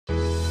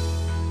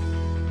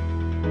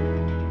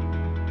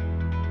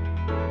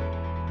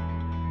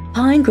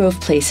Pinegrove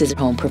Place is a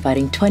home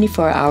providing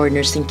 24-hour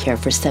nursing care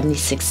for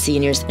 76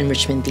 seniors in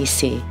Richmond,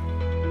 BC.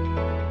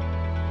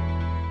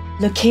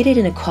 Located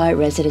in a quiet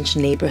residential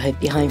neighborhood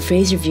behind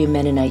Fraserview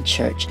Mennonite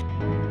Church,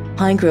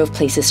 Pinegrove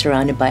Place is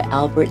surrounded by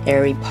Albert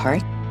Airy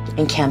Park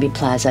and Canby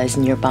Plaza is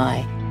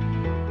nearby.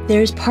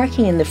 There is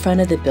parking in the front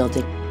of the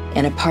building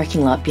and a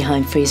parking lot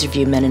behind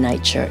Fraserview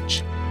Mennonite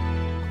Church.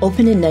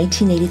 Opened in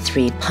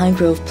 1983,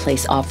 Pinegrove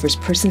Place offers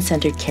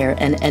person-centered care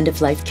and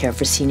end-of-life care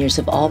for seniors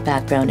of all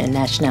backgrounds and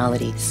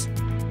nationalities.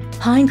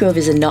 Pinegrove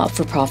is a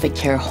not-for-profit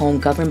care home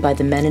governed by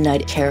the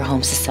Mennonite Care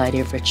Home Society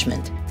of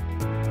Richmond.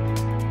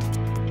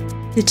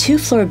 The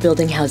two-floor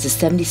building houses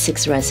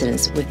 76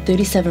 residents, with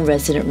 37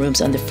 resident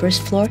rooms on the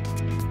first floor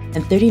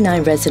and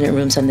 39 resident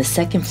rooms on the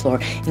second floor,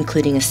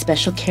 including a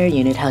special care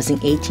unit housing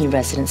 18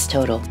 residents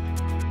total.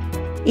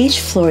 Each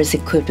floor is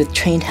equipped with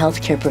trained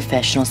healthcare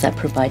professionals that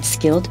provide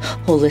skilled,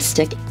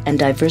 holistic, and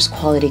diverse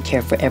quality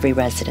care for every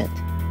resident.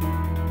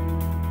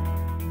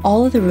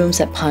 All of the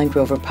rooms at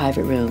Pinegrove are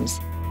private rooms.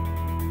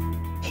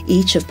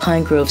 Each of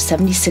Pinegrove's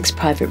 76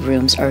 private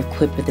rooms are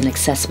equipped with an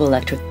accessible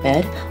electric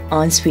bed,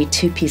 ensuite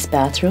two-piece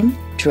bathroom,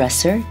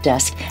 dresser,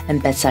 desk,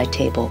 and bedside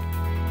table.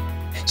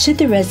 Should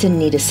the resident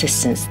need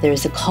assistance, there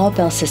is a call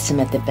bell system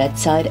at the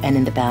bedside and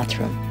in the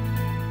bathroom.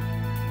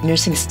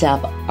 Nursing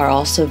staff are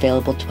also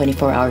available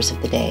 24 hours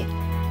of the day.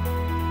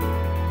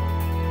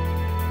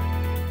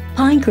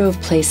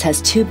 Pinegrove Place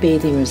has 2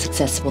 bathing rooms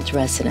accessible to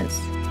residents.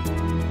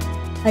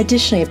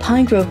 Additionally,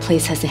 Pinegrove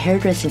Place has a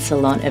hairdressing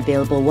salon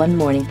available 1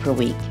 morning per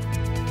week.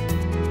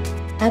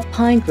 At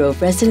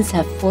Pinegrove, residents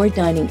have 4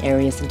 dining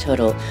areas in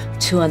total,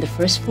 2 on the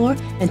first floor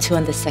and 2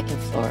 on the second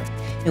floor,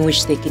 in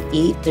which they could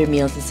eat their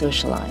meals and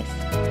socialize.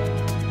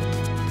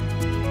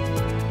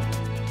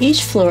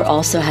 Each floor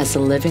also has a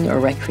living or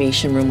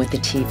recreation room with a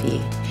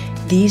TV.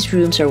 These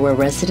rooms are where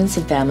residents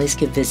and families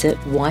can visit,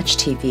 watch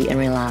TV, and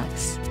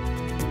relax.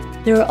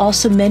 There are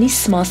also many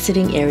small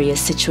sitting areas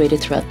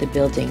situated throughout the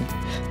building,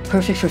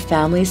 perfect for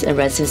families and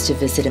residents to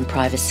visit in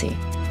privacy.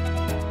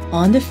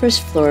 On the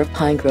first floor of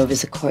Pinegrove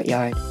is a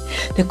courtyard.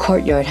 The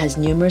courtyard has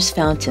numerous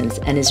fountains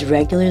and is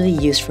regularly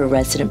used for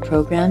resident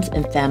programs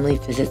and family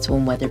visits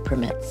when weather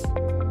permits.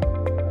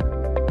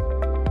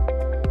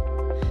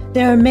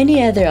 There are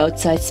many other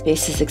outside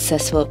spaces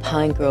accessible at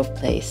Pinegrove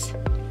Place.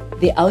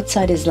 The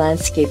outside is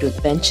landscaped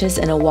with benches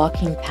and a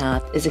walking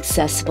path is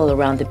accessible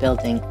around the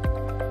building.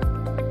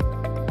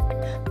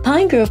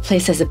 Pinegrove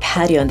Place has a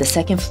patio on the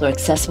second floor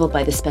accessible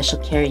by the special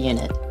care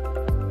unit.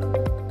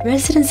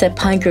 Residents at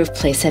Pinegrove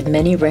Place have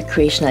many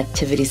recreational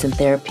activities and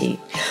therapy.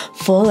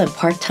 Full and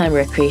part-time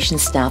recreation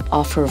staff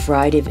offer a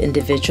variety of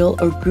individual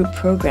or group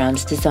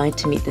programs designed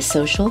to meet the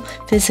social,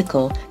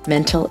 physical,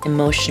 mental,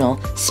 emotional,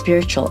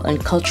 spiritual,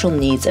 and cultural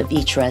needs of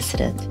each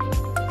resident.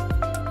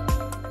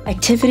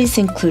 Activities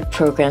include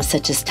programs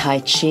such as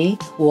Tai Chi,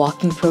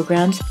 walking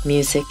programs,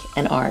 music,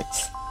 and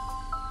arts.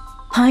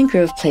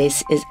 Pinegrove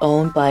Place is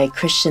owned by a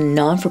Christian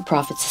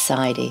non-for-profit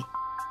society.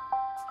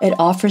 It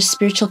offers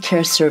spiritual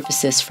care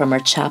services from our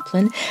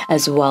chaplain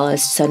as well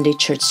as Sunday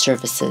church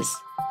services.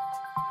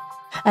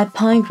 At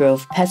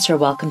Pinegrove, pets are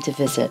welcome to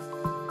visit.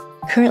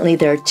 Currently,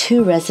 there are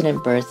 2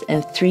 resident birds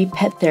and 3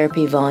 pet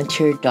therapy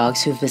volunteer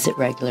dogs who visit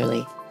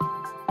regularly.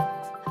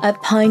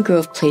 At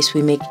Pinegrove Place,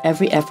 we make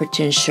every effort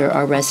to ensure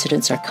our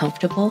residents are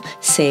comfortable,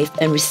 safe,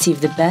 and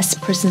receive the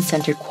best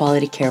person-centered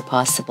quality care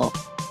possible.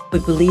 We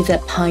believe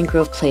that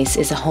Pinegrove Place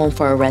is a home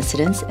for our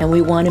residents, and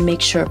we want to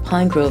make sure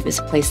Pinegrove is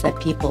a place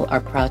that people are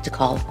proud to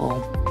call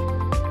home.